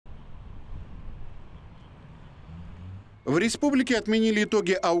В республике отменили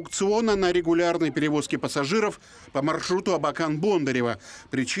итоги аукциона на регулярные перевозки пассажиров по маршруту Абакан-Бондарево.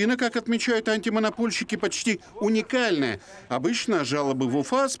 Причина, как отмечают антимонопольщики, почти уникальная. Обычно жалобы в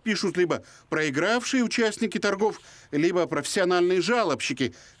УФАС пишут либо проигравшие участники торгов, либо профессиональные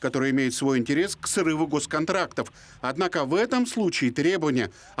жалобщики, которые имеют свой интерес к срыву госконтрактов. Однако в этом случае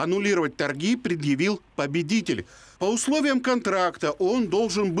требование аннулировать торги предъявил победитель. По условиям контракта он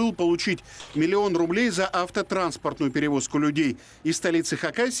должен был получить 1 000 000 рублей за автотранспортную перевозку людей из столицы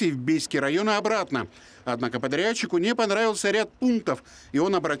Хакасии в Бийский район и обратно. Однако подрядчику не понравился ряд пунктов, и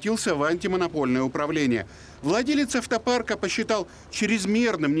он обратился в антимонопольное управление. Владелец автопарка посчитал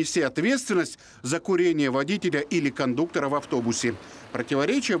чрезмерным нести ответственность за курение водителя или кондуктора в автобусе.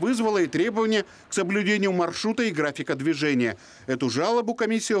 Противоречие вызвало и требование к соблюдению маршрута и графика движения. Эту жалобу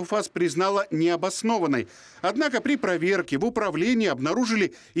комиссия УФАС признала необоснованной. Однако при проверке в управлении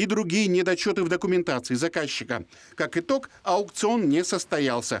обнаружили и другие недочеты в документации заказчика. Как итог, аукцион не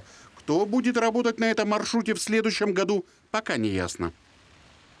состоялся. Кто будет работать на этом маршруте в следующем году, пока не ясно.